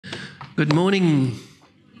Good morning.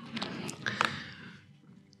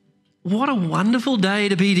 What a wonderful day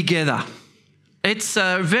to be together. It's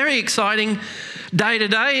a very exciting day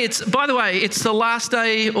today. By the way, it's the last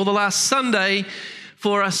day or the last Sunday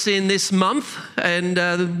for us in this month.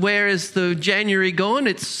 And where is the January gone?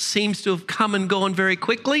 It seems to have come and gone very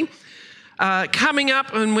quickly. Coming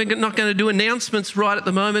up, and we're not going to do announcements right at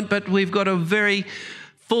the moment, but we've got a very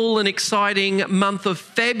full and exciting month of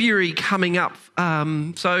February coming up.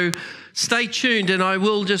 So stay tuned, and I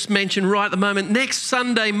will just mention right at the moment, next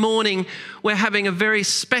Sunday morning, we're having a very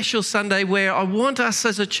special Sunday where I want us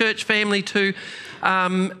as a church family to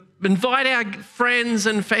invite our friends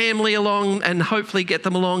and family along and hopefully get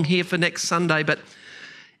them along here for next Sunday. But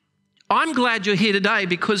I'm glad you're here today,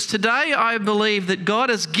 because today I believe that God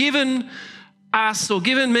has given us, or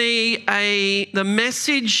given me, the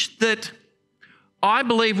message that I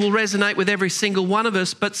believe will resonate with every single one of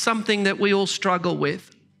us, but something that we all struggle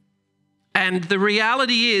with. And the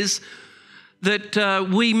reality is that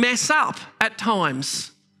we mess up at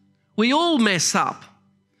times. We all mess up.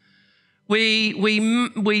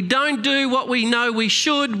 We don't do what we know we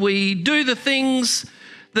should. We do the things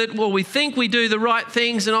that, well, we think we do the right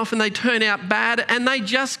things, and often they turn out bad, and they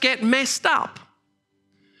just get messed up.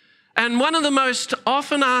 And one of the most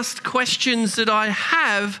often asked questions that I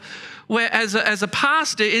have as a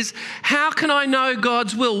pastor is, how can I know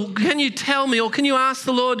God's will? Can you tell me, or can you ask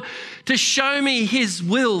the Lord to show me his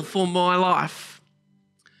will for my life?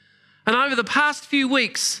 And over the past few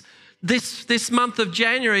weeks, this month of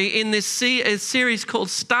January, in this series called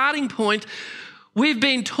Starting Point, we've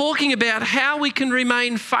been talking about how we can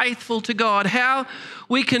remain faithful to God, how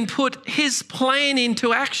we can put his plan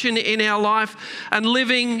into action in our life, and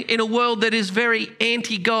living in a world that is very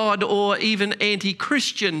anti-God or even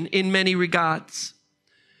anti-Christian in many regards.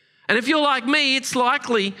 And if you're like me, it's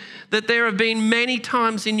likely that there have been many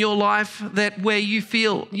times in your life where you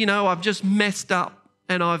feel, I've just messed up,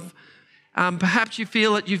 and perhaps you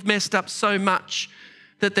feel that you've messed up so much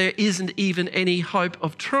that there isn't even any hope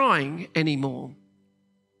of trying anymore.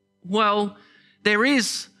 Well, there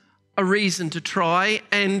is a reason to try,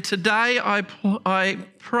 and today I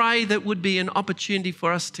pray that would be an opportunity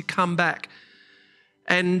for us to come back.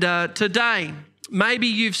 And today, maybe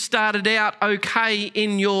you've started out okay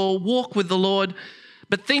in your walk with the Lord,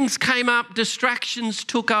 but things came up, distractions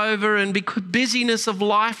took over, and because busyness of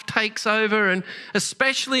life takes over, and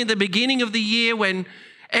especially in the beginning of the year when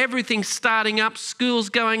everything's starting up, school's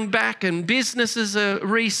going back and businesses are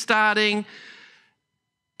restarting,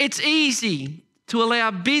 it's easy to allow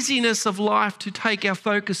busyness of life to take our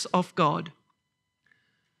focus off God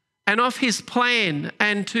and off his plan,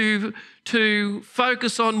 and to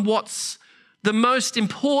focus on what's the most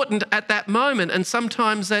important at that moment, and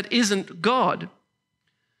sometimes that isn't God.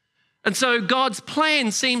 And so God's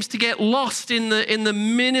plan seems to get lost in the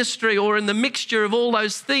ministry, or in the mixture of all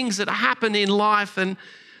those things that happen in life. And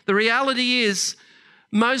the reality is,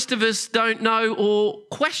 most of us don't know, or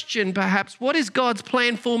question perhaps, what is God's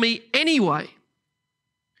plan for me anyway?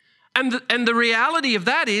 And the reality of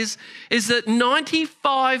that is that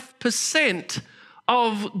 95%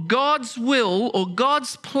 of God's will, or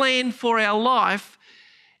God's plan for our life,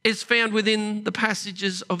 is found within the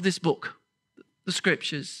passages of this book, the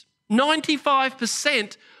scriptures.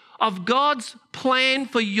 95% of God's plan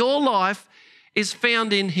for your life is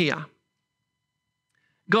found in here.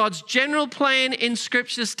 God's general plan in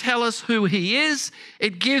scriptures tell us who he is.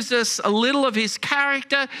 It gives us a little of his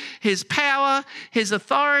character, his power, his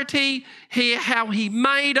authority, how he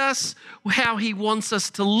made us, how he wants us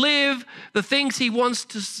to live, the things he wants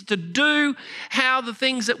us to do, how the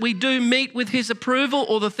things that we do meet with his approval,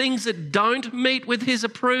 or the things that don't meet with his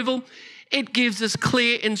approval. It gives us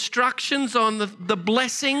clear instructions on the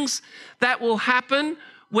blessings that will happen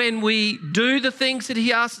when we do the things that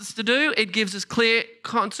he asks us to do. It gives us clear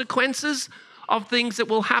consequences of things that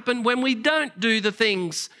will happen when we don't do the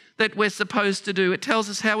things that we're supposed to do. It tells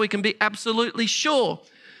us how we can be absolutely sure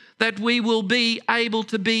that we will be able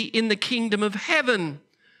to be in the kingdom of heaven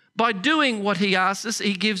by doing what he asks us.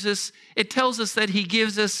 It tells us that he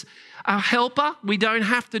gives us a helper. We don't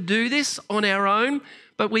have to do this on our own,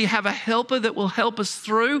 but we have a helper that will help us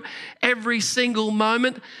through every single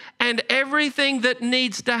moment, and everything that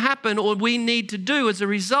needs to happen, or we need to do as a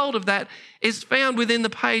result of that, is found within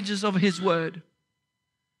the pages of his word.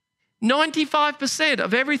 95%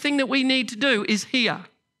 of everything that we need to do is here.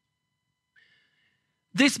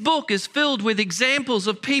 This book is filled with examples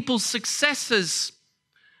of people's successes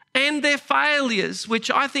and their failures,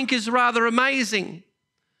 which I think is rather amazing.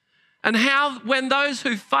 And how when those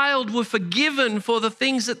who failed were forgiven for the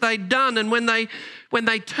things that they'd done, and when they when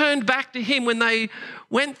they turned back to him, when they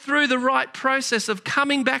went through the right process of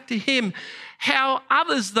coming back to him, how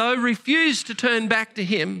others, though, refused to turn back to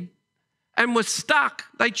him and were stuck.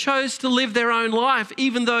 They chose to live their own life.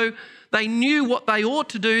 Even though they knew what they ought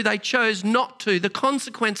to do, they chose not to. The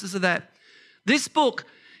consequences of that. This book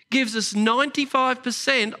gives us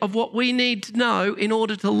 95% of what we need to know in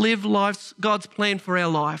order to live God's plan for our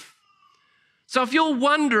life. So if you're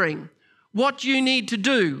wondering what you need to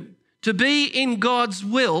do to be in God's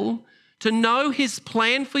will, to know his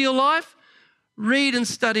plan for your life, read and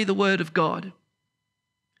study the Word of God.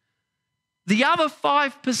 The other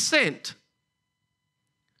 5%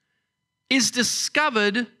 is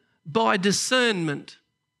discovered by discernment.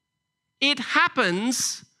 It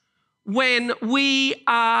happens when we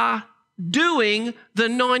are doing the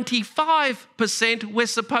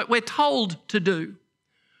 95% we're told to do.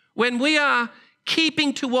 When we are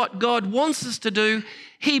keeping to what God wants us to do,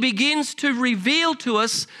 he begins to reveal to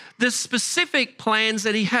us the specific plans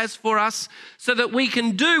that he has for us so that we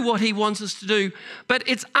can do what he wants us to do. But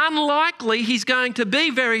it's unlikely he's going to be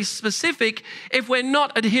very specific if we're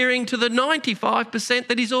not adhering to the 95%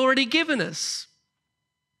 that he's already given us.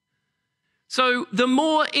 So the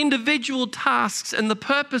more individual tasks and the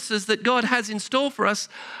purposes that God has in store for us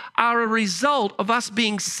are a result of us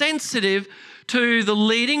being sensitive to the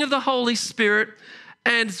leading of the Holy Spirit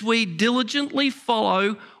as we diligently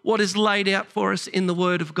follow what is laid out for us in the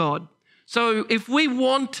Word of God. So if we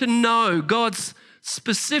want to know God's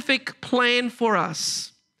specific plan for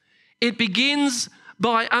us, it begins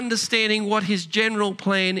by understanding what his general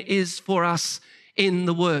plan is for us in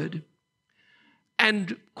the Word.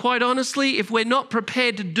 And quite honestly, if we're not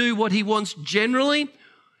prepared to do what he wants generally,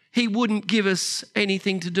 he wouldn't give us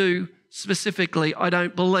anything to do specifically, I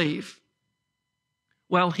don't believe.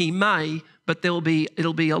 Well, he may, but it'll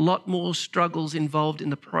be a lot more struggles involved in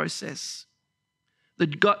the process.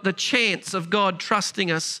 The chance of God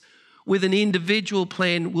trusting us with an individual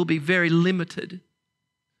plan will be very limited.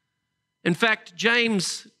 In fact,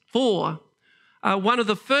 James 4, one of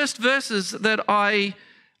the first verses that I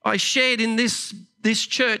shared in this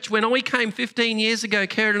church when we came 15 years ago,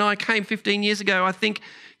 Karen and I came 15 years ago, I think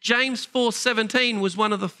James 4:17 was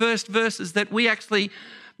one of the first verses that we actually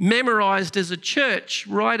memorized as a church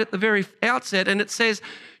right at the very outset. And it says,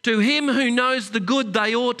 to him who knows the good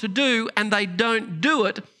they ought to do and they don't do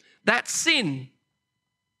it, that's sin.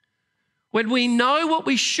 When we know what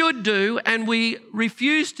we should do and we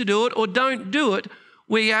refuse to do it or don't do it,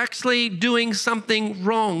 we're actually doing something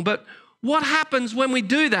wrong. But what happens when we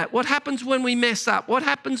do that? What happens when we mess up? What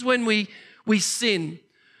happens when we sin?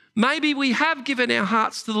 Maybe we have given our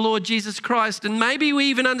hearts to the Lord Jesus Christ, and maybe we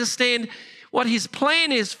even understand what his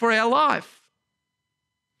plan is for our life.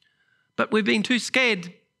 But we've been too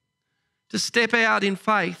scared to step out in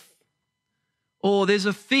faith. Or there's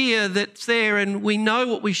a fear that's there and we know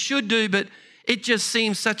what we should do, but it just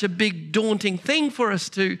seems such a big daunting thing for us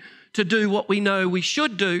to do what we know we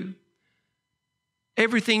should do.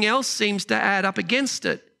 Everything else seems to add up against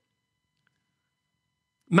it.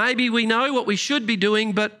 Maybe we know what we should be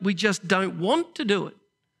doing, but we just don't want to do it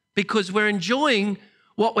because we're enjoying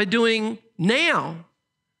what we're doing now.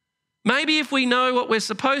 Maybe if we know what we're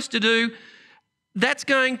supposed to do, that's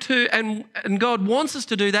going to, and God wants us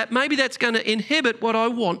to do that, maybe that's going to inhibit what I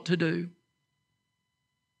want to do.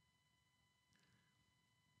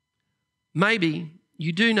 Maybe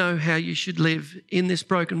you do know how you should live in this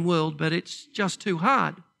broken world, but it's just too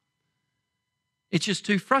hard. It's just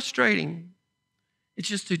too frustrating. It's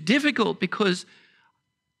just too difficult because,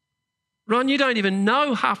 Ron, you don't even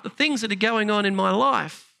know half the things that are going on in my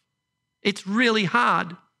life. It's really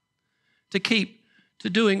hard to keep to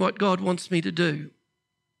doing what God wants me to do.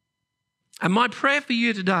 And my prayer for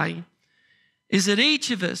you today is that each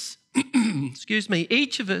of us,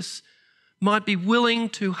 each of us might be willing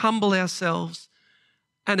to humble ourselves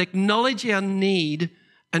and acknowledge our need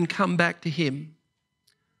and come back to him.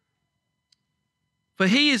 For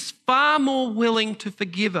he is far more willing to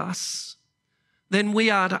forgive us than we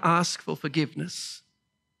are to ask for forgiveness.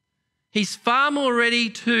 He's far more ready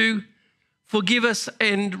to forgive us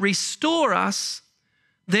and restore us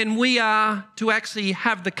than we are to actually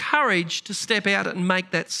have the courage to step out and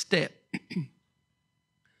make that step.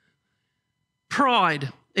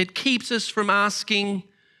 Pride, it keeps us from asking,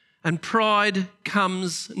 and pride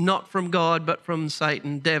comes not from God but from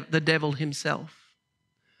Satan, the devil himself.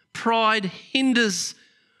 Pride hinders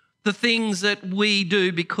the things that we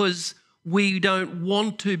do because we don't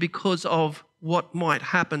want to because of what might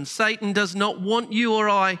happen. Satan does not want you or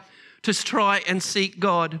I to try and seek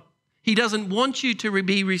God. He doesn't want you to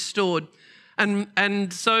be restored.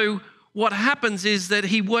 And so what happens is that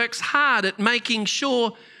he works hard at making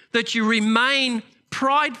sure that you remain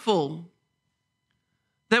prideful,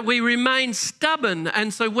 that we remain stubborn.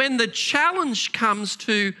 And so when the challenge comes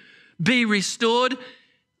to be restored,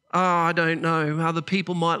 I don't know, other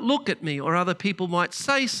people might look at me, or other people might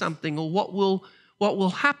say something, or what will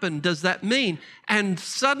happen? Does that mean? And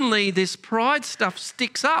suddenly this pride stuff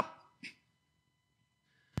sticks up,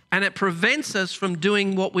 and it prevents us from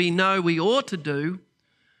doing what we know we ought to do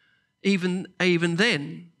even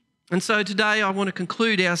then. And so today I want to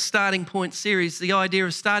conclude our starting point series. The idea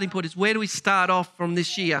of starting point is, where do we start off from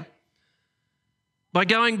this year? By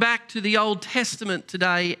going back to the Old Testament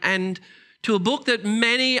today, and to a book that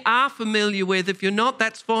many are familiar with. If you're not,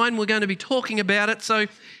 that's fine. We're going to be talking about it. So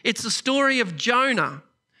it's the story of Jonah.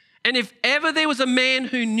 And if ever there was a man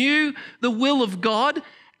who knew the will of God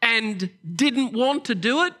and didn't want to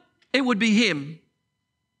do it, it would be him.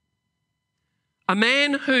 A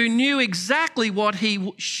man who knew exactly what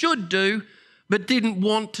he should do but didn't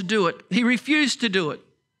want to do it. He refused to do it.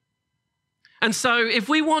 And so if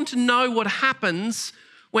we want to know what happens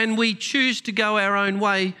when we choose to go our own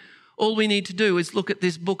way, all we need to do is look at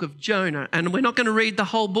this book of Jonah. And we're not going to read the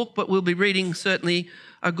whole book, but we'll be reading certainly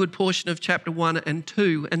a good portion of chapter 1 and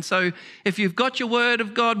 2. And so if you've got your word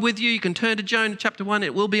of God with you, you can turn to Jonah chapter 1.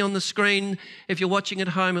 It will be on the screen. If you're watching at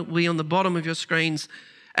home, it will be on the bottom of your screens.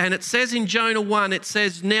 And it says in Jonah 1, it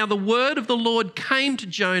says, "Now the word of the Lord came to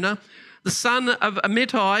Jonah, the son of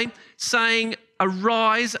Amittai, saying,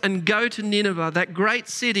 'Arise and go to Nineveh, that great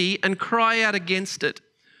city, and cry out against it.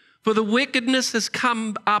 For the wickedness has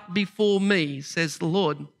come up before me,' says the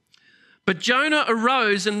Lord. But Jonah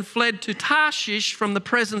arose and fled to Tarshish from the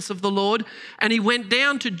presence of the Lord, and he went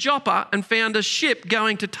down to Joppa and found a ship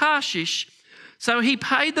going to Tarshish. So he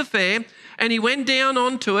paid the fare, and he went down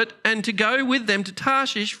onto it, and to go with them to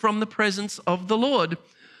Tarshish from the presence of the Lord.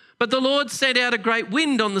 But the Lord sent out a great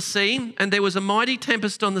wind on the sea, and there was a mighty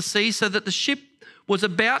tempest on the sea, so that the ship was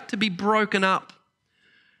about to be broken up.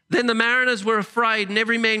 Then the mariners were afraid, and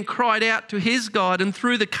every man cried out to his God and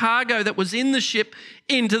threw the cargo that was in the ship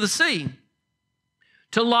into the sea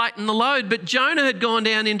to lighten the load. But Jonah had gone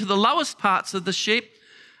down into the lowest parts of the ship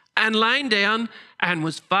and lain down and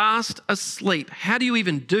was fast asleep." How do you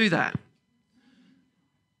even do that?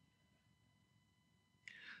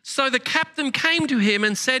 So the captain came to him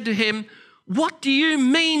and said to him, "What do you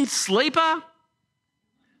mean, sleeper?"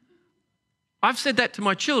 I've said that to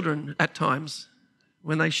my children at times,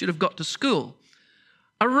 when they should have got to school.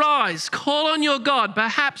 "Arise, call on your God.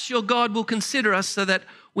 Perhaps your God will consider us so that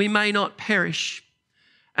we may not perish."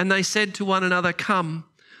 And they said to one another, "Come,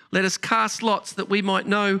 let us cast lots that we might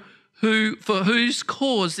know for whose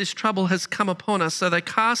cause this trouble has come upon us." So they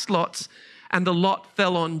cast lots, and the lot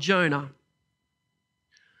fell on Jonah.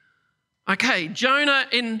 Okay, Jonah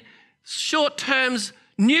in short terms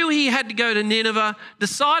knew he had to go to Nineveh,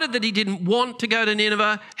 decided that he didn't want to go to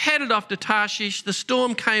Nineveh, headed off to Tarshish. The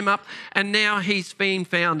storm came up, and now he's been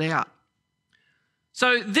found out.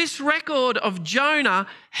 So this record of Jonah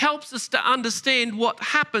helps us to understand what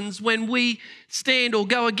happens when we stand or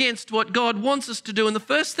go against what God wants us to do. And the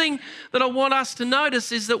first thing that I want us to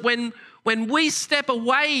notice is that when we step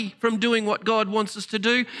away from doing what God wants us to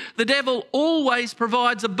do, the devil always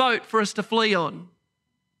provides a boat for us to flee on.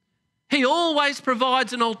 He always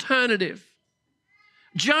provides an alternative.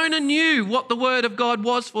 Jonah knew what the word of God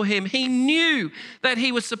was for him. He knew that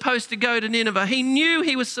he was supposed to go to Nineveh. He knew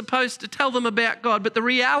he was supposed to tell them about God. But the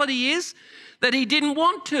reality is that he didn't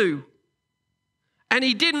want to. And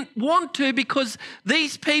he didn't want to because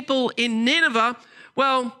these people in Nineveh,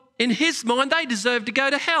 well, in his mind, they deserved to go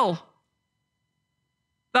to hell.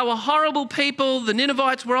 They were horrible people. The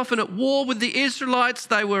Ninevites were often at war with the Israelites.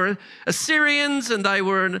 They were Assyrians, and they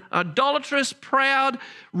were an idolatrous, proud,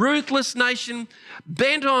 ruthless nation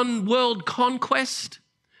bent on world conquest,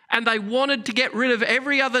 and they wanted to get rid of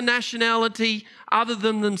every other nationality other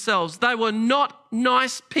than themselves. They were not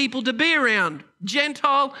nice people to be around,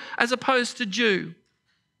 Gentile as opposed to Jew.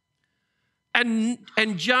 And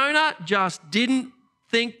Jonah just didn't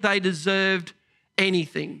think they deserved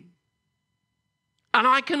anything. And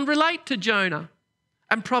I can relate to Jonah,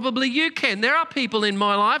 and probably you can. There are people in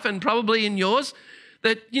my life, and probably in yours,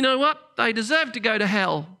 that, you know what, they deserve to go to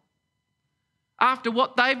hell after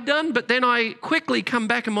what they've done. But then I quickly come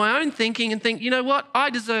back in my own thinking and think, you know what, I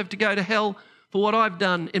deserve to go to hell for what I've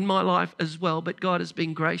done in my life as well. But God has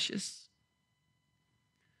been gracious.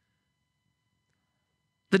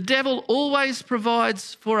 The devil always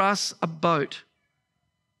provides for us a boat.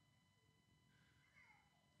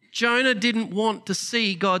 Jonah didn't want to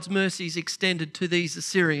see God's mercies extended to these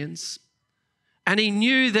Assyrians. And he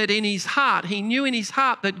knew that in his heart,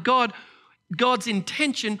 that God's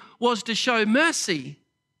intention was to show mercy.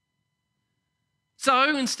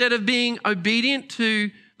 So instead of being obedient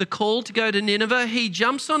to the call to go to Nineveh, he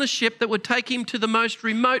jumps on a ship that would take him to the most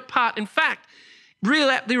remote part. In fact,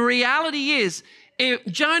 the reality is,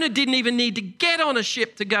 Jonah didn't even need to get on a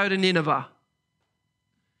ship to go to Nineveh.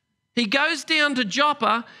 He goes down to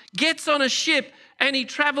Joppa, gets on a ship, and he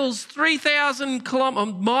travels 3,000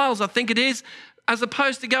 miles, I think it is, as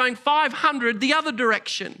opposed to going 500 the other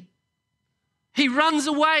direction. He runs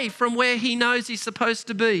away from where he knows he's supposed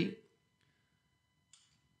to be.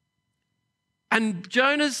 And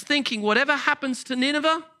Jonah's thinking, whatever happens to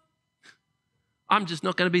Nineveh, I'm just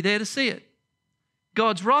not going to be there to see it.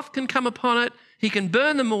 God's wrath can come upon it. He can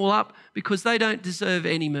burn them all up because they don't deserve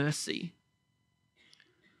any mercy.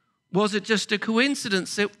 Was it just a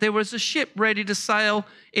coincidence that there was a ship ready to sail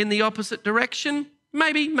in the opposite direction?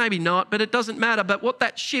 Maybe, maybe not, but it doesn't matter. But what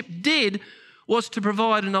that ship did was to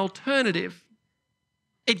provide an alternative.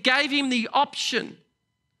 It gave him the option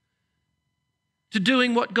to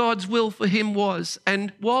doing what God's will for him was.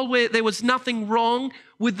 And while there was nothing wrong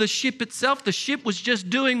with the ship itself, the ship was just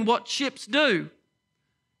doing what ships do.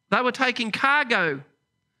 They were taking cargo.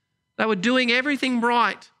 They were doing everything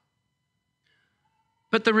right.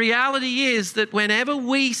 But the reality is that whenever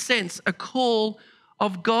we sense a call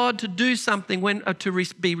of God to do something,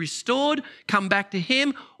 be restored, come back to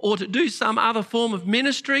him, or to do some other form of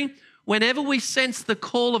ministry, whenever we sense the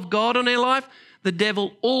call of God on our life, the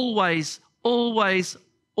devil always provides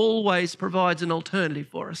an alternative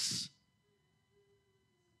for us.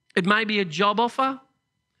 It may be a job offer.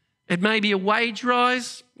 It may be a wage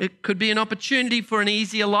rise. It could be an opportunity for an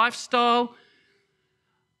easier lifestyle.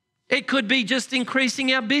 It could be just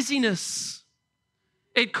increasing our busyness.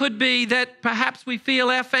 It could be that perhaps we feel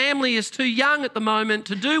our family is too young at the moment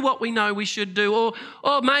to do what we know we should do,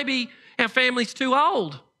 or maybe our family's too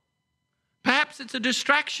old. Perhaps it's a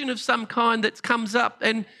distraction of some kind that comes up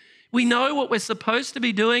and we know what we're supposed to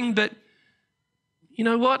be doing, but you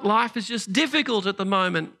know what? Life is just difficult at the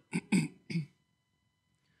moment.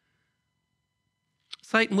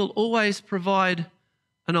 Satan will always provide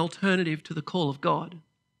an alternative to the call of God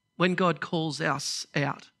when God calls us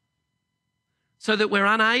out, so that we're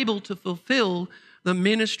unable to fulfill the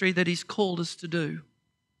ministry that he's called us to do,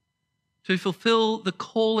 to fulfill the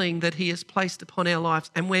calling that he has placed upon our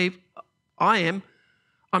lives. And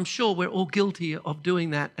I'm sure we're all guilty of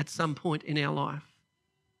doing that at some point in our life.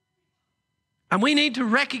 And we need to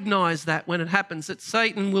recognize that when it happens, that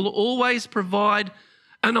Satan will always provide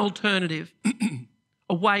an alternative,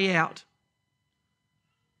 a way out.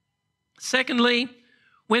 Secondly,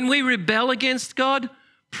 when we rebel against God,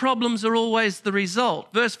 problems are always the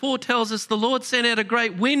result. Verse 4 tells us the Lord sent out a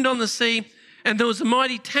great wind on the sea, and there was a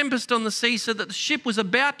mighty tempest on the sea, so that the ship was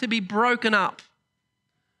about to be broken up.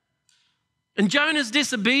 And Jonah's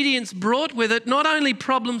disobedience brought with it not only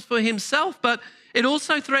problems for himself, but it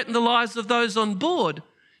also threatened the lives of those on board.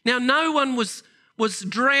 Now, no one was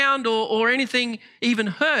drowned or anything even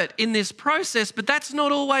hurt in this process, but that's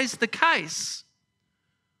not always the case.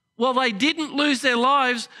 While they didn't lose their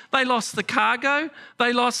lives, they lost the cargo,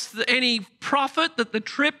 they lost any profit that the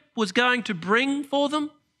trip was going to bring for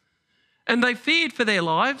them, and they feared for their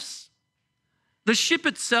lives. The ship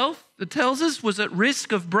itself, it tells us, was at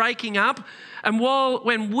risk of breaking up. And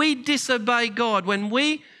when we disobey God, when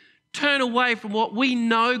we turn away from what we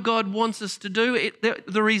know God wants us to do,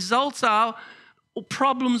 the results are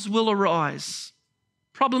problems will arise.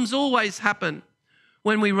 Problems always happen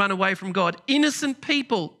when we run away from God. Innocent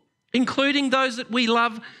people, including those that we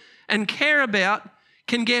love and care about,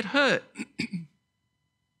 can get hurt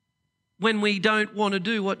when we don't want to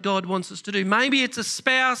do what God wants us to do. Maybe it's a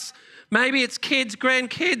spouse, maybe it's kids,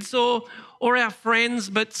 grandkids, or our friends,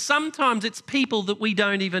 but sometimes it's people that we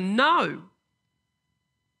don't even know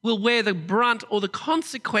will wear the brunt or the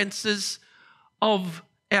consequences of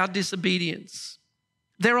our disobedience.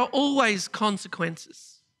 There are always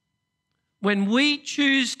consequences. When we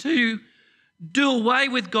choose to do away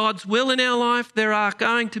with God's will in our life, there are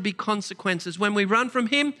going to be consequences. When we run from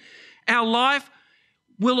him, our life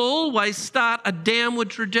will always start a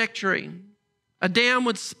downward trajectory, a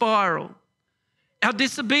downward spiral. Our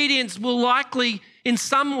disobedience will likely in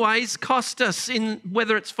some ways cost us,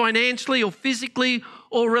 whether it's financially or physically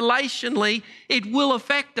or relationally, it will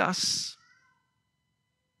affect us.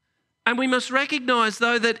 And we must recognize,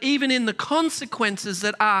 though, that even in the consequences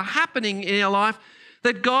that are happening in our life,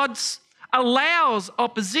 that God allows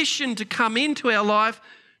opposition to come into our life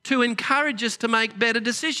to encourage us to make better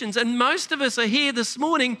decisions. And most of us are here this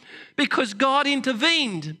morning because God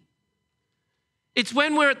intervened. It's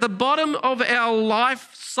when we're at the bottom of our life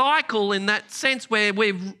cycle, in that sense where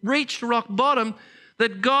we've reached rock bottom,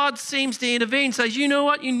 that God seems to intervene and says, you know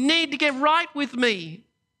what, you need to get right with me.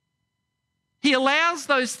 He allows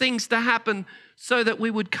those things to happen so that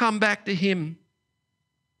we would come back to him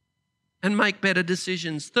and make better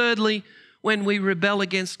decisions. Thirdly, when we rebel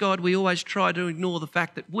against God, we always try to ignore the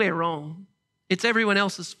fact that we're wrong. It's everyone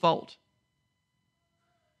else's fault.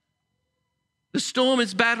 The storm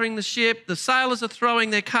is battering the ship, the sailors are throwing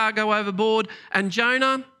their cargo overboard, and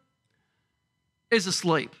Jonah is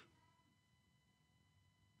asleep.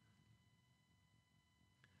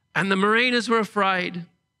 And the mariners were afraid.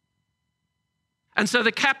 And so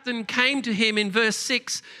the captain came to him in verse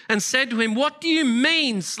 6 and said to him, "What do you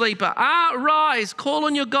mean, sleeper? Arise, call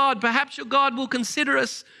on your God. Perhaps your God will consider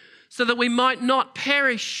us so that we might not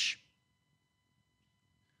perish."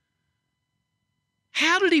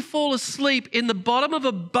 How did he fall asleep in the bottom of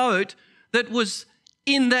a boat that was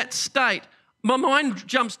in that state? My mind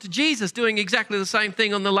jumps to Jesus doing exactly the same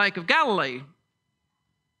thing on the Lake of Galilee.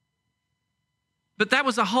 But that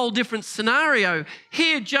was a whole different scenario.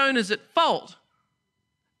 Here, Jonah's at fault,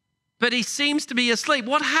 but he seems to be asleep.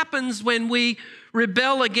 What happens when we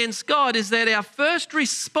rebel against God is that our first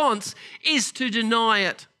response is to deny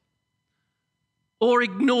it or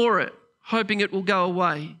ignore it, hoping it will go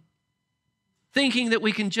away, thinking that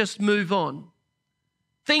we can just move on.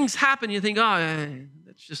 Things happen, you think, oh,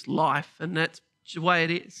 that's just life and that's the way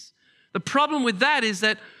it is. The problem with that is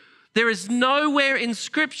that there is nowhere in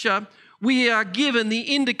Scripture we are given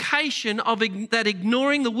the indication of that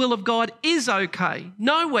ignoring the will of God is okay.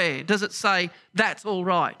 Nowhere does it say that's all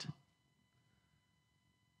right.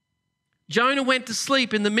 Jonah went to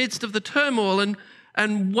sleep in the midst of the turmoil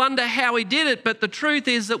and wonder how he did it. But the truth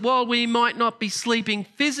is that while we might not be sleeping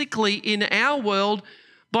physically in our world,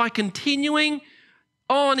 by continuing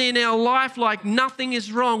on in our life like nothing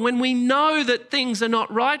is wrong, when we know that things are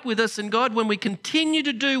not right with us and God, when we continue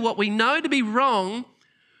to do what we know to be wrong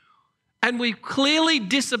and we've clearly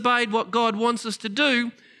disobeyed what God wants us to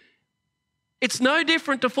do, it's no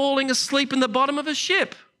different to falling asleep in the bottom of a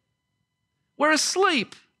ship. We're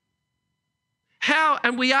asleep.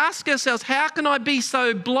 And we ask ourselves, how can I be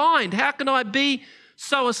so blind? How can I be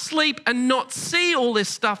so asleep and not see all this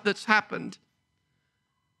stuff that's happened?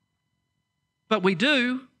 But we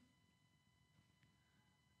do.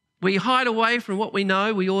 We hide away from what we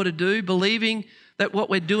know we ought to do, believing that what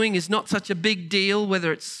we're doing is not such a big deal,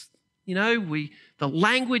 whether it's, the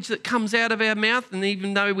language that comes out of our mouth, and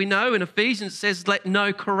even though we know in Ephesians it says, let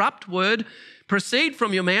no corrupt word proceed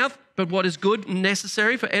from your mouth, but what is good and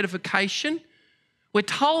necessary for edification. We're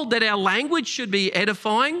told that our language should be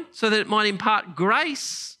edifying so that it might impart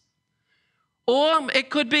grace. Or it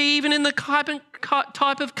could be even in the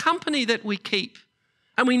type of company that we keep.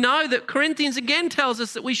 And we know that Corinthians again tells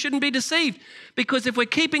us that we shouldn't be deceived, because if we're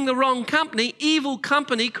keeping the wrong company, evil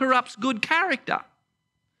company corrupts good character.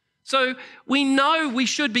 So we know we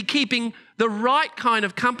should be keeping the right kind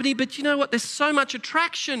of company, but you know what? There's so much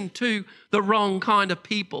attraction to the wrong kind of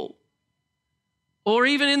people. Or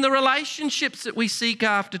even in the relationships that we seek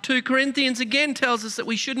after. 2 Corinthians again tells us that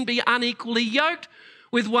we shouldn't be unequally yoked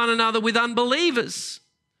with one another with unbelievers.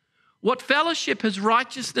 What fellowship has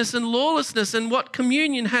righteousness and lawlessness, and what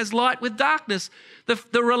communion has light with darkness?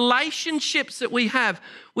 The relationships that we have,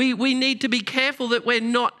 we need to be careful that we're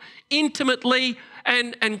not intimately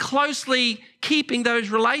and closely keeping those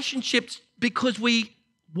relationships because we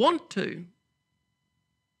want to.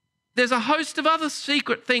 There's a host of other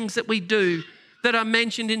secret things that we do that are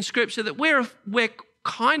mentioned in Scripture that we're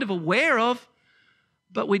kind of aware of,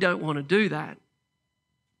 but we don't want to do that.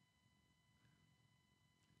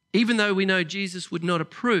 Even though we know Jesus would not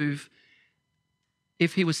approve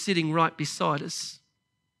if he was sitting right beside us.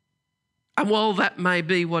 And while that may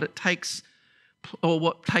be what it takes, or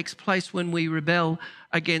what takes place when we rebel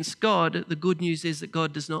against God, the good news is that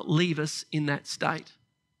God does not leave us in that state.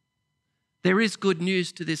 There is good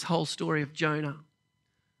news to this whole story of Jonah,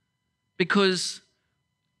 because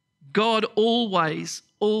God always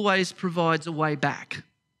provides a way back.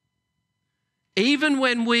 Even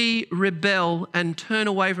when we rebel and turn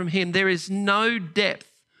away from him, there is no depth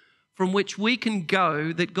from which we can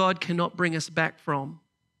go that God cannot bring us back from.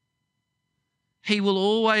 He will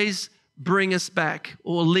always bring us back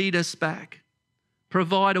or lead us back,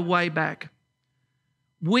 provide a way back.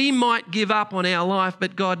 We might give up on our life,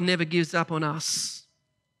 but God never gives up on us.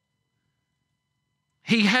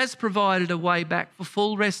 He has provided a way back for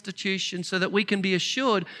full restitution so that we can be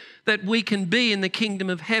assured that we can be in the kingdom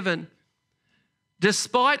of heaven.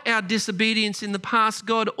 Despite our disobedience in the past,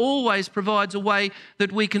 God always provides a way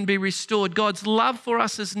that we can be restored. God's love for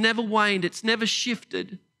us has never waned. It's never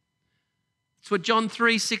shifted. It's what John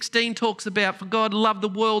 3:16 talks about. For God loved the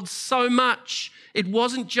world so much. It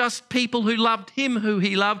wasn't just people who loved him who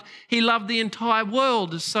he loved. He loved the entire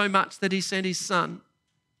world so much that he sent his son.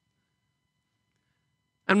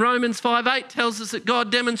 And Romans 5:8 tells us that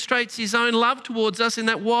God demonstrates his own love towards us in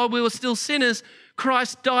that while we were still sinners,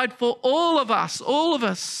 Christ died for all of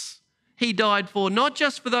us. He died for, not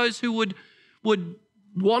just for those who would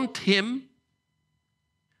want him.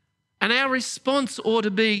 And our response ought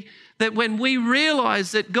to be that when we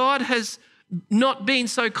realize that God has not been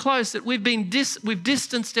so close, that we've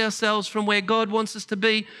distanced ourselves from where God wants us to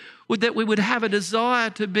be, that we would have a desire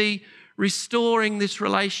to be restoring this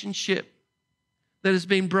relationship that has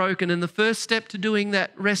been broken. And the first step to doing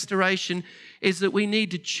that restoration is that we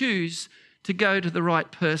need to choose to go to the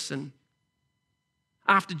right person.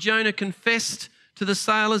 After Jonah confessed to the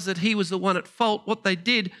sailors that he was the one at fault, what they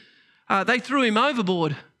did, they threw him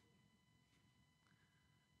overboard.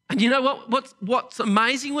 And you know what's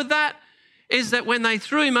amazing with that is that when they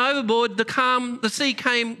threw him overboard, the sea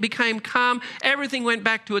became calm, everything went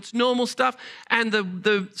back to its normal stuff, and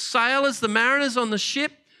the sailors, the mariners on the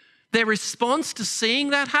ship, their response to seeing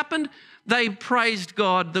that happen, they praised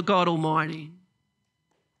God, the God Almighty.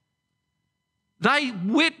 They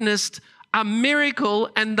witnessed a miracle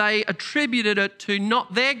and they attributed it to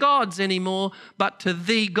not their gods anymore, but to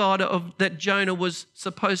the God that Jonah was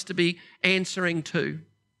supposed to be answering to.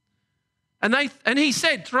 And he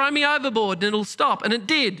said, throw me overboard and it'll stop. And it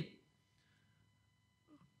did.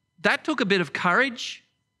 That took a bit of courage.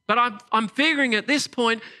 But I'm figuring at this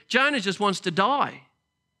point, Jonah just wants to die.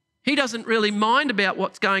 He doesn't really mind about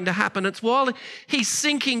what's going to happen. It's while he's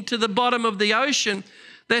sinking to the bottom of the ocean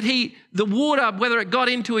that the water, whether it got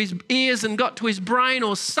into his ears and got to his brain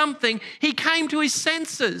or something, he came to his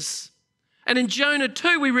senses. And in Jonah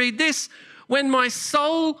 2, we read this, when my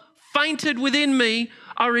soul fainted within me,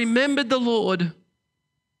 I remembered the Lord.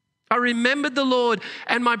 I remembered the Lord,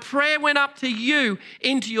 and my prayer went up to you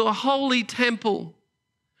into your holy temple.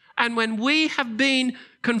 And when we have been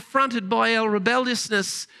confronted by our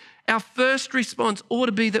rebelliousness, our first response ought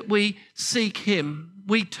to be that we seek him.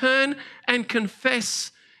 We turn and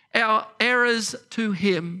confess our errors to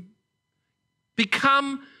him.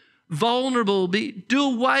 Become vulnerable. Do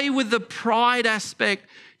away with the pride aspect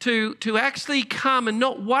to actually come and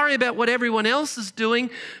not worry about what everyone else is doing,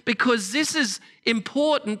 because this is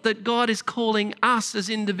important that God is calling us as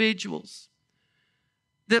individuals.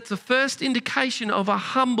 That's the first indication of a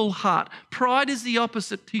humble heart. Pride is the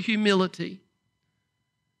opposite to humility.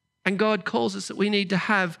 And God calls us that we need to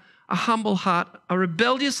have a humble heart. A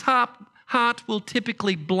rebellious heart will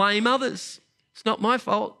typically blame others. It's not my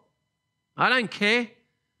fault. I don't care.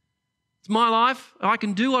 It's my life. I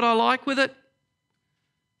can do what I like with it.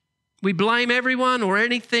 We blame everyone or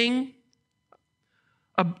anything.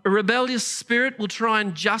 A rebellious spirit will try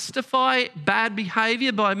and justify bad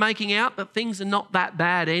behavior by making out that things are not that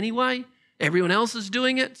bad anyway. Everyone else is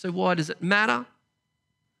doing it, so why does it matter?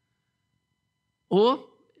 Or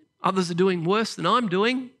others are doing worse than I'm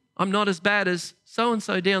doing. I'm not as bad as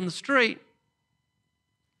so-and-so down the street.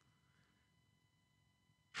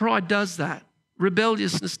 Pride does that.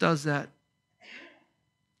 Rebelliousness does that.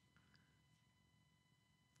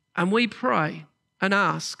 And we pray and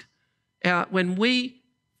ask, when we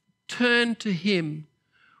turn to him,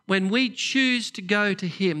 when we choose to go to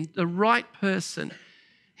him, the right person,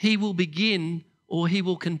 he will begin or he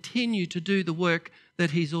will continue to do the work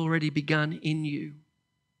that he's already begun in you.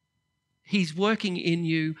 He's working in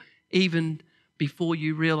you even before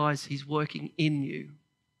you realize he's working in you.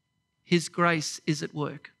 His grace is at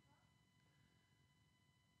work.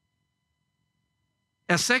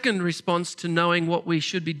 Our second response to knowing what we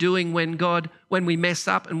should be doing when we mess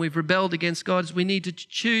up and we've rebelled against God is we need to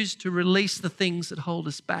choose to release the things that hold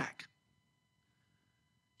us back.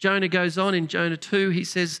 Jonah goes on in Jonah 2, he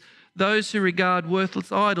says, those who regard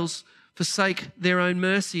worthless idols forsake their own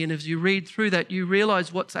mercy. And as you read through that, you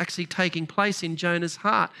realize what's actually taking place in Jonah's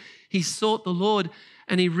heart. He sought the Lord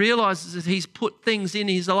and he realizes that he's put things in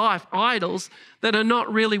his life, idols, that are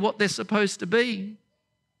not really what they're supposed to be.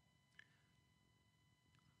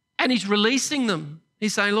 And he's releasing them.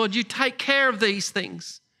 He's saying, Lord, you take care of these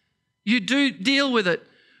things. You do deal with it.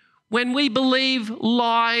 When we believe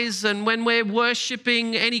lies and when we're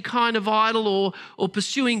worshipping any kind of idol or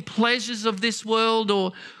pursuing pleasures of this world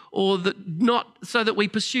or not so that we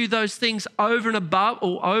pursue those things over and above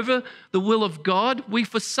or over the will of God, we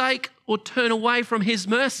forsake or turn away from his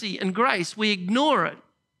mercy and grace. We ignore it.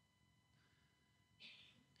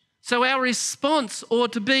 So our response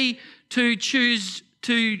ought to be to choose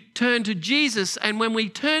to turn to Jesus. And when we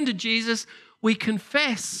turn to Jesus, we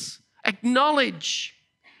confess, acknowledge,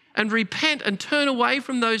 and repent and turn away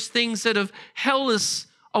from those things that have held us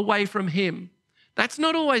away from him. That's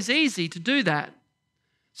not always easy to do that.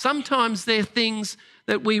 Sometimes they're things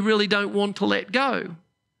that we really don't want to let go,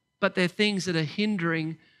 but they're things that are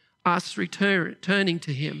hindering us returning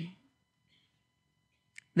to him.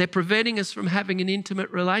 They're preventing us from having an intimate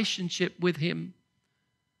relationship with him.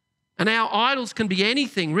 And our idols can be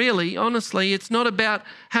anything, really, honestly. It's not about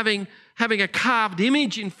having a carved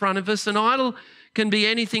image in front of us. An idol can be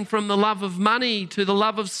anything from the love of money to the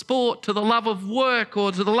love of sport to the love of work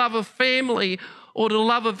or to the love of family or to the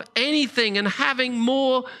love of anything, and having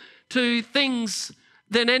more to things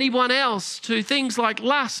than anyone else, to things like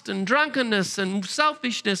lust and drunkenness and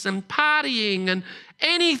selfishness and partying and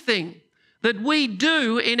anything that we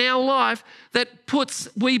do in our life that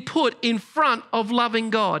we put in front of loving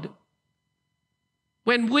God.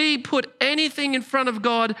 When we put anything in front of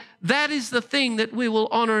God, that is the thing that we will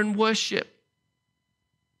honor and worship.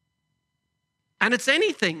 And it's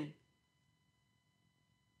anything.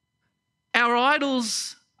 Our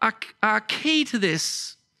idols are key to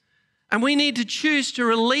this. And we need to choose to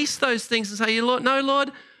release those things and say, Lord, no,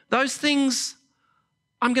 Lord, those things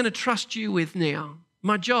I'm going to trust you with now.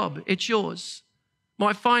 My job, it's yours.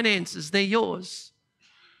 My finances, they're yours.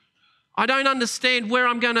 I don't understand where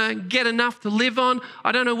I'm going to get enough to live on.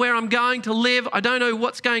 I don't know where I'm going to live. I don't know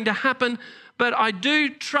what's going to happen. But I do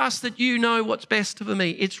trust that you know what's best for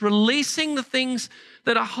me. It's releasing the things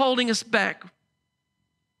that are holding us back.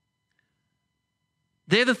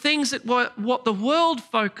 They're the things that what the world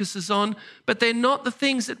focuses on, but they're not the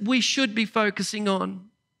things that we should be focusing on.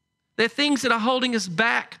 They're things that are holding us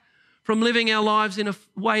back from living our lives in a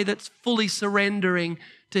way that's fully surrendering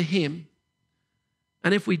to him.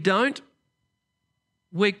 And if we don't,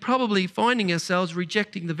 we're probably finding ourselves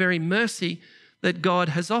rejecting the very mercy that God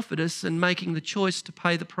has offered us and making the choice to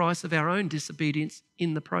pay the price of our own disobedience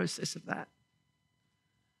in the process of that.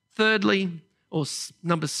 Thirdly, or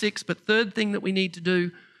number 6, but third thing that we need to do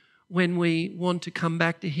when we want to come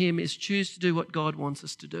back to him is choose to do what God wants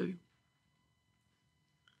us to do.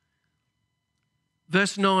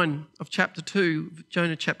 Verse 9 of chapter 2,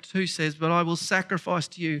 Jonah chapter 2 says, but I will sacrifice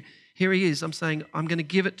to you. Here he is. I'm saying, I'm going to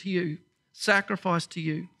give it to you. Sacrifice to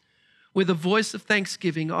you. With a voice of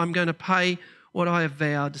thanksgiving, I'm going to pay what I have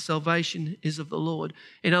vowed. Salvation is of the Lord.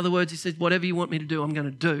 In other words, he said, whatever you want me to do, I'm going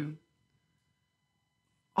to do.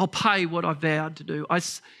 I'll pay what I vowed to do.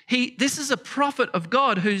 This is a prophet of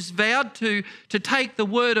God who's vowed to take the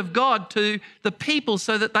word of God to the people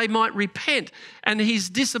so that they might repent. And he's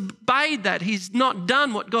disobeyed that. He's not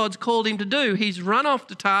done what God's called him to do. He's run off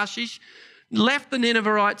to Tarshish, left the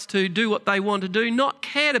Ninevites to do what they want to do, not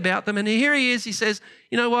cared about them. And here he is. He says,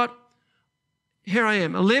 you know what? Here I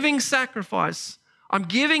am, a living sacrifice. I'm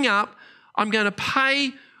giving up. I'm going to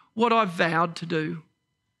pay what I've vowed to do.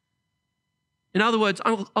 In other words,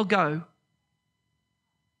 I'll go.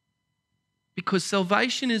 Because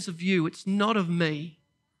salvation is of you, it's not of me.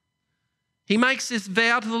 He makes this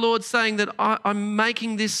vow to the Lord saying that I'm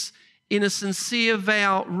making this in a sincere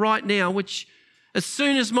vow right now, which as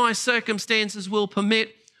soon as my circumstances will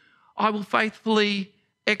permit, I will faithfully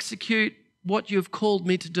execute what you've called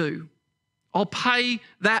me to do. I'll pay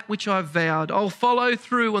that which I've vowed. I'll follow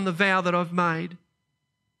through on the vow that I've made.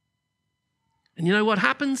 And you know what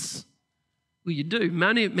happens? Well, you do.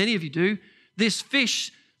 Many of you do. This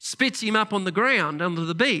fish spits him up on the ground under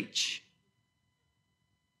the beach.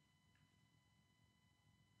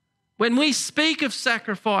 When we speak of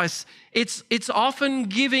sacrifice, it's often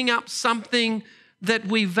giving up something that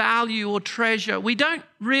we value or treasure. We don't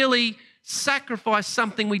really sacrifice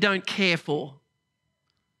something we don't care for.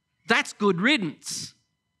 That's good riddance.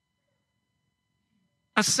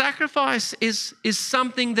 A sacrifice is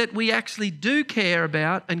something that we actually do care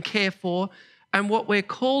about and care for. And what we're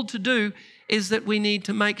called to do is that we need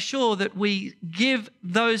to make sure that we give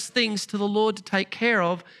those things to the Lord to take care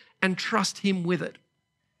of and trust him with it.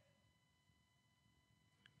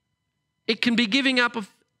 It can be giving up of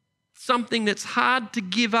something that's hard to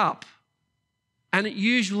give up, and it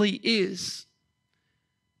usually is.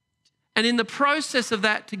 And in the process of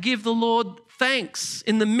that, to give the Lord thanks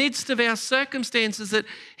in the midst of our circumstances that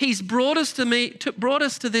he's brought us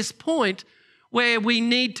to this point where we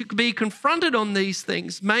need to be confronted on these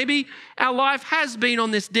things. Maybe our life has been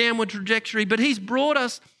on this downward trajectory, but he's brought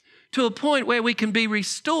us to a point where we can be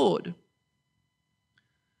restored.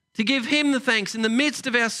 To give him the thanks in the midst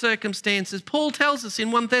of our circumstances. Paul tells us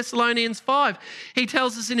in 1 Thessalonians 5, he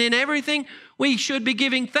tells us in everything we should be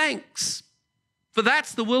giving thanks. for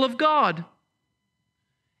that's the will of God.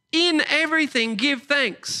 In everything, give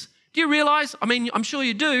thanks. Do you realize, I'm sure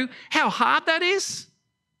you do, how hard that is?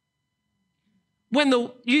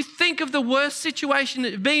 When you think of the worst situation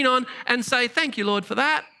that you've been on and say, thank you, Lord, for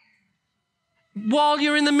that, while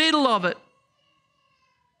you're in the middle of it.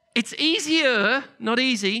 It's easier, not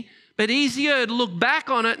easy, but easier to look back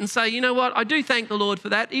on it and say, you know what, I do thank the Lord for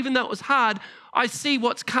that. Even though it was hard, I see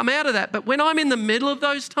what's come out of that. But when I'm in the middle of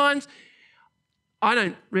those times, I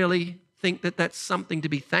don't really think that that's something to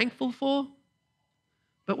be thankful for.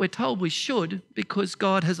 But we're told we should, because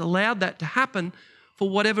God has allowed that to happen for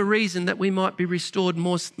whatever reason that we might be restored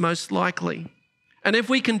most likely. And if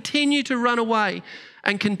we continue to run away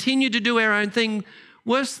and continue to do our own thing,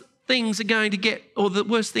 worse things are going to get, or the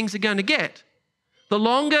worse things are going to get. The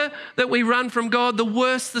longer that we run from God, the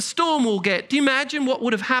worse the storm will get. Do you imagine what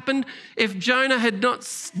would have happened if Jonah had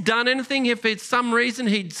not done anything, if for some reason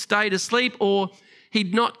he'd stayed asleep or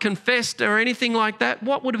he'd not confessed or anything like that?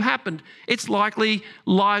 What would have happened? It's likely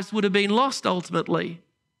lives would have been lost ultimately.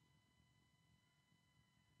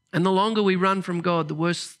 And the longer we run from God, the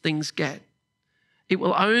worse things get. It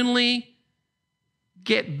will only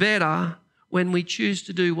get better when we choose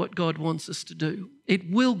to do what God wants us to do.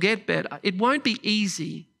 It will get better. It won't be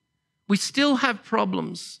easy. We still have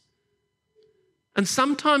problems. And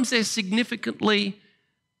sometimes they're significantly,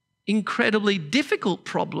 incredibly difficult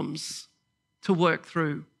problems to work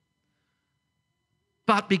through.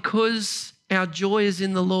 But because our joy is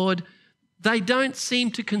in the Lord, they don't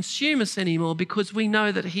seem to consume us anymore, because we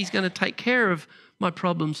know that He's going to take care of my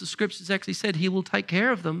problems. The scriptures actually said He will take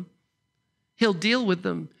care of them. He'll deal with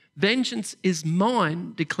them. Vengeance is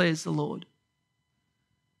mine, declares the Lord.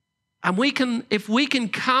 And if we can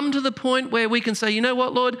come to the point where we can say, you know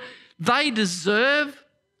what, Lord, they deserve,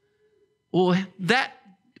 or that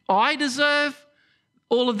I deserve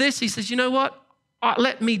all of this. He says, you know what,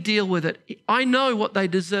 let me deal with it. I know what they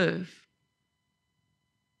deserve.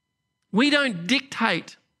 We don't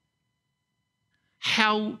dictate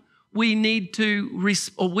how we need to,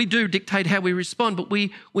 or we do dictate how we respond, but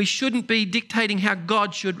we shouldn't be dictating how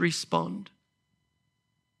God should respond.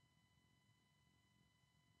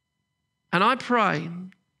 And I pray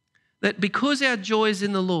that because our joy is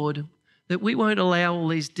in the Lord, that we won't allow all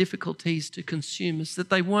these difficulties to consume us, that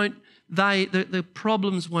the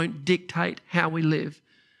problems won't dictate how we live.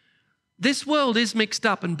 This world is mixed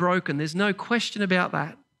up and broken. There's no question about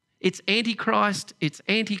that. It's anti-Christ, it's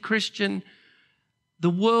anti-Christian.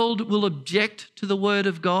 The world will object to the Word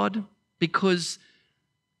of God because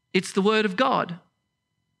it's the Word of God.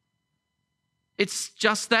 It's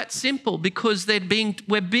just that simple, because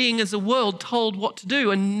we're being as a world told what to do,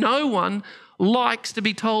 and no one likes to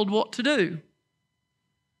be told what to do.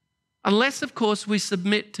 Unless, of course, we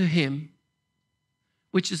submit to Him,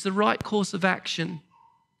 which is the right course of action.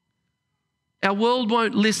 Our world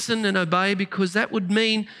won't listen and obey, because that would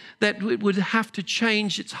mean that it would have to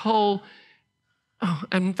change its whole.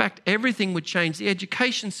 And in fact, everything would change. The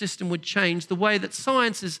education system would change. The way that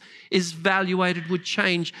science is evaluated would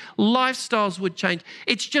change. Lifestyles would change.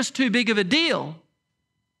 It's just too big of a deal.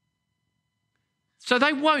 So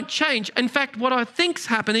they won't change. In fact, what I think's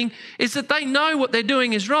happening is that they know what they're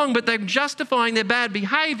doing is wrong, but they're justifying their bad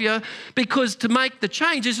behaviour because to make the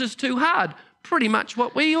change is just too hard. Pretty much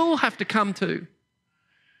what we all have to come to.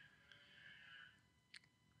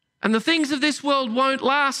 And the things of this world won't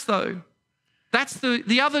last, though. That's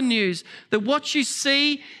the other news, that what you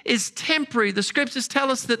see is temporary. The scriptures tell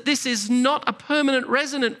us that this is not a permanent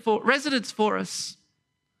residence for us.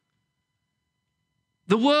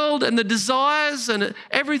 The world and the desires and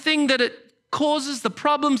everything that it causes, the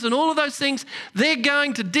problems and all of those things, they're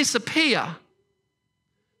going to disappear.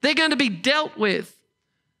 They're going to be dealt with.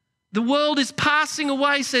 The world is passing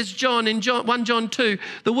away, says John in 1 John 2.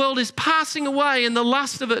 The world is passing away in the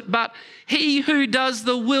lust of it, but he who does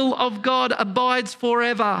the will of God abides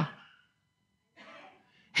forever.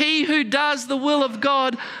 He who does the will of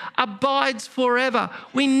God abides forever.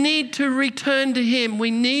 We need to return to Him. We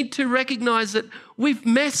need to recognize that we've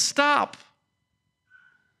messed up.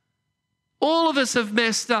 All of us have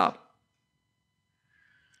messed up.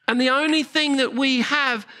 And the only thing that we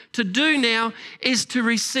have to do now is to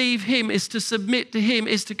receive Him, is to submit to Him,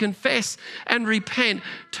 is to confess and repent,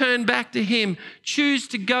 turn back to Him, choose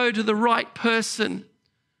to go to the right person.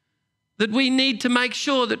 That we need to make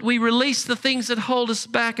sure that we release the things that hold us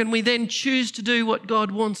back, and we then choose to do what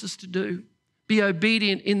God wants us to do. Be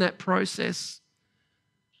obedient in that process.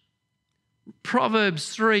 Proverbs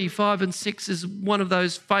 3, 5 and 6 is one of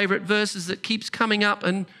those favourite verses that keeps coming up,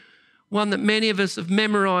 and one that many of us have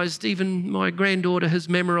memorised. Even my granddaughter has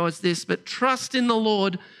memorised this. But trust in the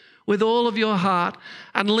Lord with all of your heart,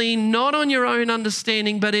 and lean not on your own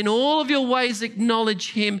understanding, but in all of your ways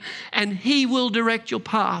acknowledge him, and he will direct your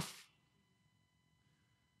path.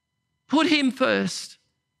 Put him first.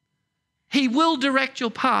 He will direct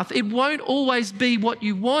your path. It won't always be what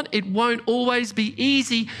you want. It won't always be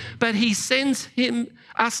easy, but he sends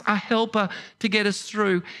us a helper to get us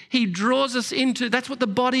through. He draws us into, that's what the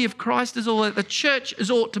body of Christ is all about. The church is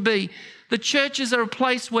ought to be. The churches are a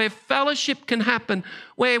place where fellowship can happen,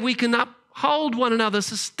 where we can uphold one another,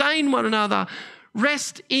 sustain one another,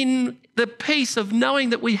 rest in the peace of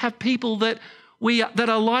knowing that we have people that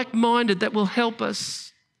are like-minded that will help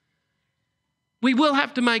us. We will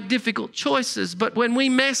have to make difficult choices, but when we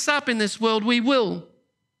mess up in this world, we will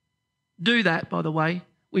do that, by the way.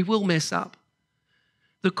 We will mess up.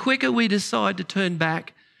 The quicker we decide to turn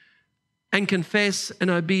back and confess and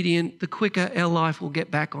obedient, the quicker our life will get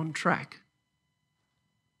back on track.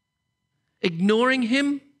 Ignoring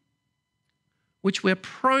him, which we're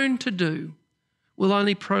prone to do, will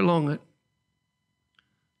only prolong it.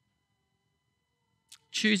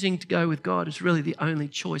 Choosing to go with God is really the only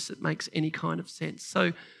choice that makes any kind of sense.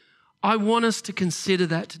 So I want us to consider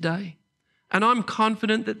that today. And I'm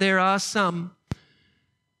confident that there are some,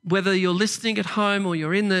 whether you're listening at home or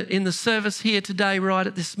you're in the service here today, right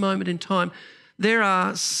at this moment in time, there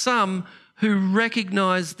are some who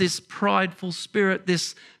recognize this prideful spirit,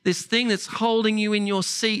 this thing that's holding you in your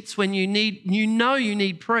seats when you know you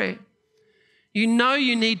need prayer. You know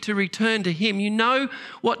you need to return to him. You know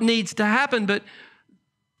what needs to happen, but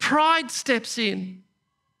pride steps in.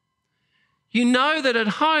 You know that at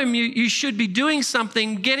home you should be doing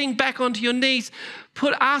something, getting back onto your knees,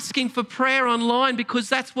 asking for prayer online, because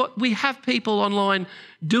that's what we have people online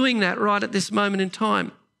doing that right at this moment in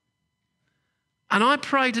time. And I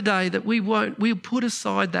pray today that we'll put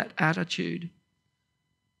aside that attitude.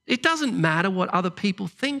 It doesn't matter what other people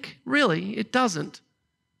think, really, it doesn't.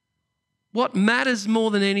 What matters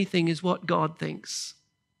more than anything is what God thinks.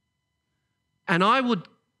 And I would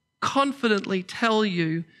confidently tell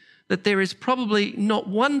you that there is probably not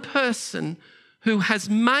one person who has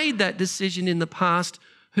made that decision in the past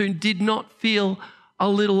who did not feel a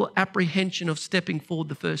little apprehension of stepping forward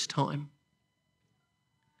the first time.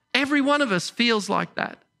 Every one of us feels like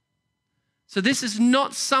that. So this is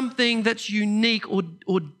not something that's unique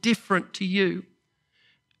or different to you.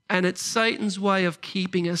 And it's Satan's way of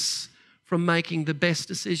keeping us from making the best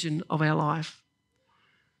decision of our life.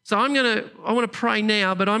 So I want to pray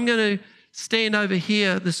now, but I'm going to stand over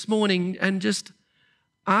here this morning and just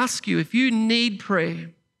ask you, if you need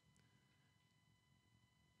prayer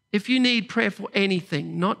for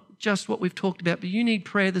anything, not just what we've talked about, but you need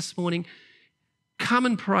prayer this morning, come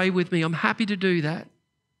and pray with me. I'm happy to do that.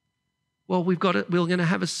 Well, we're going to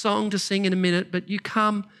have a song to sing in a minute, but you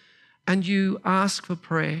come and you ask for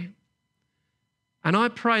prayer. And I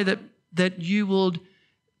pray that you would,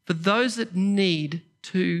 for those that need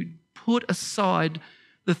to put aside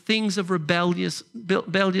the things of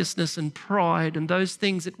rebelliousness and pride and those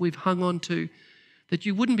things that we've hung on to, that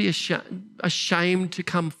you wouldn't be ashamed to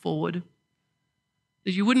come forward,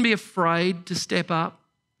 that you wouldn't be afraid to step up,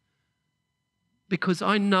 because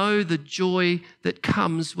I know the joy that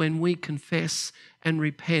comes when we confess and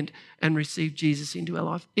repent and receive Jesus into our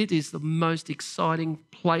life. It is the most exciting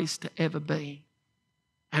place to ever be.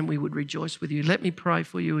 And we would rejoice with you. Let me pray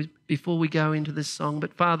for you before we go into this song.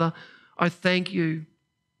 But Father, I thank you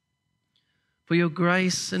for your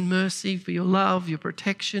grace and mercy, for your love, your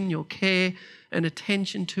protection, your care and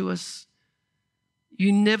attention to us.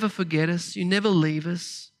 You never forget us. You never leave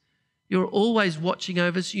us. You're always watching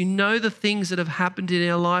over us. You know the things that have happened in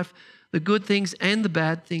our life, the good things and the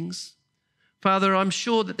bad things. Father, I'm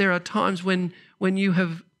sure that there are times when you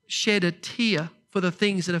have shed a tear for the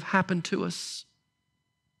things that have happened to us.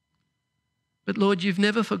 But Lord, you've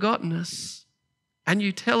never forgotten us. And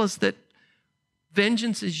you tell us that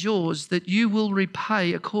vengeance is yours, that you will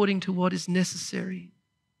repay according to what is necessary.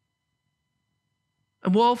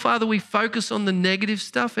 And while, Father, we focus on the negative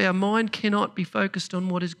stuff, our mind cannot be focused on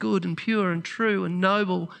what is good and pure and true and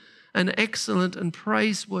noble and excellent and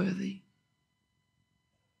praiseworthy.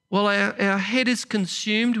 While our head is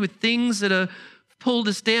consumed with things that are pulled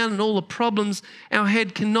us down and all the problems, our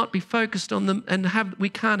head cannot be focused on them, and we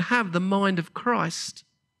can't have the mind of Christ.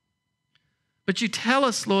 But you tell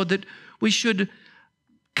us, Lord, that we should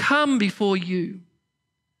come before you,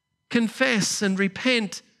 confess and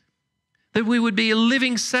repent, that we would be a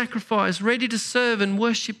living sacrifice, ready to serve and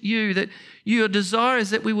worship you, that your desire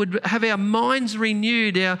is that we would have our minds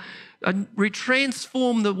renewed,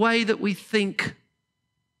 transform the way that we think,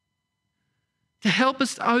 to help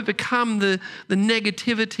us to overcome the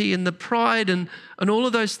negativity and the pride and all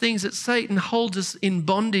of those things that Satan holds us in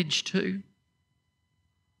bondage to,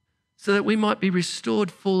 so that we might be restored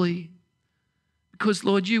fully. Because,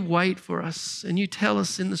 Lord, you wait for us, and you tell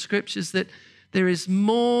us in the scriptures that there is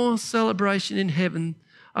more celebration in heaven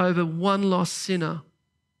over one lost sinner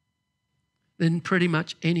than pretty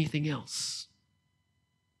much anything else.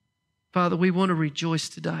 Father, we want to rejoice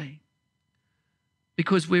today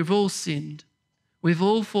because we've all sinned. We've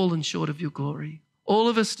all fallen short of your glory. All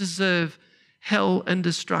of us deserve hell and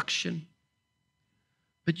destruction.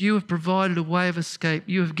 But you have provided a way of escape.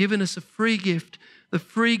 You have given us a free gift, the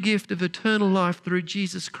free gift of eternal life through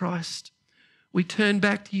Jesus Christ. We turn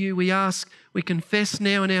back to you. We ask, we confess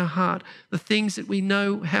now in our heart the things that we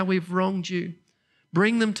know how we've wronged you.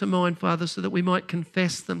 Bring them to mind, Father, so that we might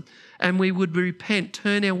confess them and we would repent,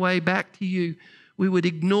 turn our way back to you. We would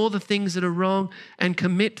ignore the things that are wrong and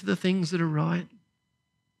commit to the things that are right.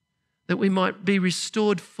 That we might be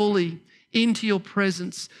restored fully into your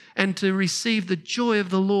presence and to receive the joy of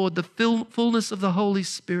the Lord, the fullness of the Holy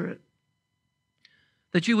Spirit.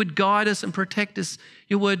 That you would guide us and protect us.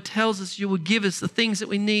 Your word tells us you would give us the things that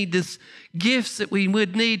we need, the gifts that we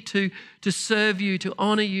would need to serve you, to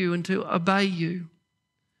honour you and to obey you.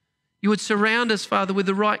 You would surround us, Father, with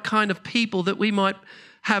the right kind of people that we might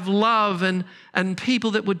have love and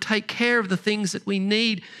people that would take care of the things that we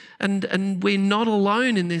need. And we're not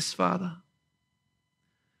alone in this, Father.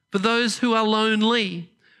 For those who are lonely,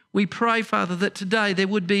 we pray, Father, that today there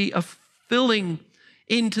would be a filling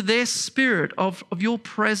into their spirit of your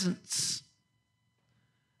presence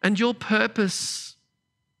and your purpose.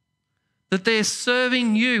 That their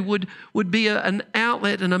serving you would be an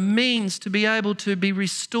outlet and a means to be able to be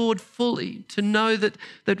restored fully, to know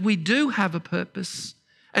that we do have a purpose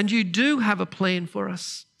and you do have a plan for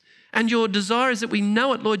us. And your desire is that we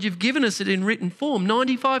know it, Lord. You've given us it in written form.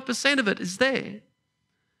 95% of it is there.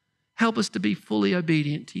 Help us to be fully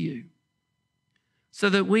obedient to you so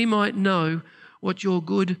that we might know what your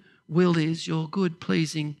good will is, your good,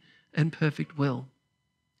 pleasing, and perfect will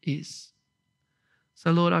is.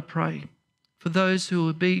 So, Lord, I pray for those who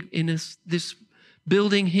will be in this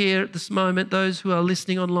building here at this moment, those who are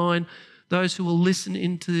listening online, those who will listen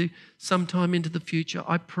into sometime into the future,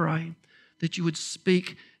 I pray that you would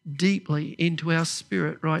speak deeply into our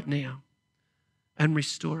spirit right now and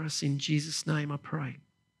restore us. In Jesus' name I pray.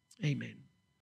 Amen.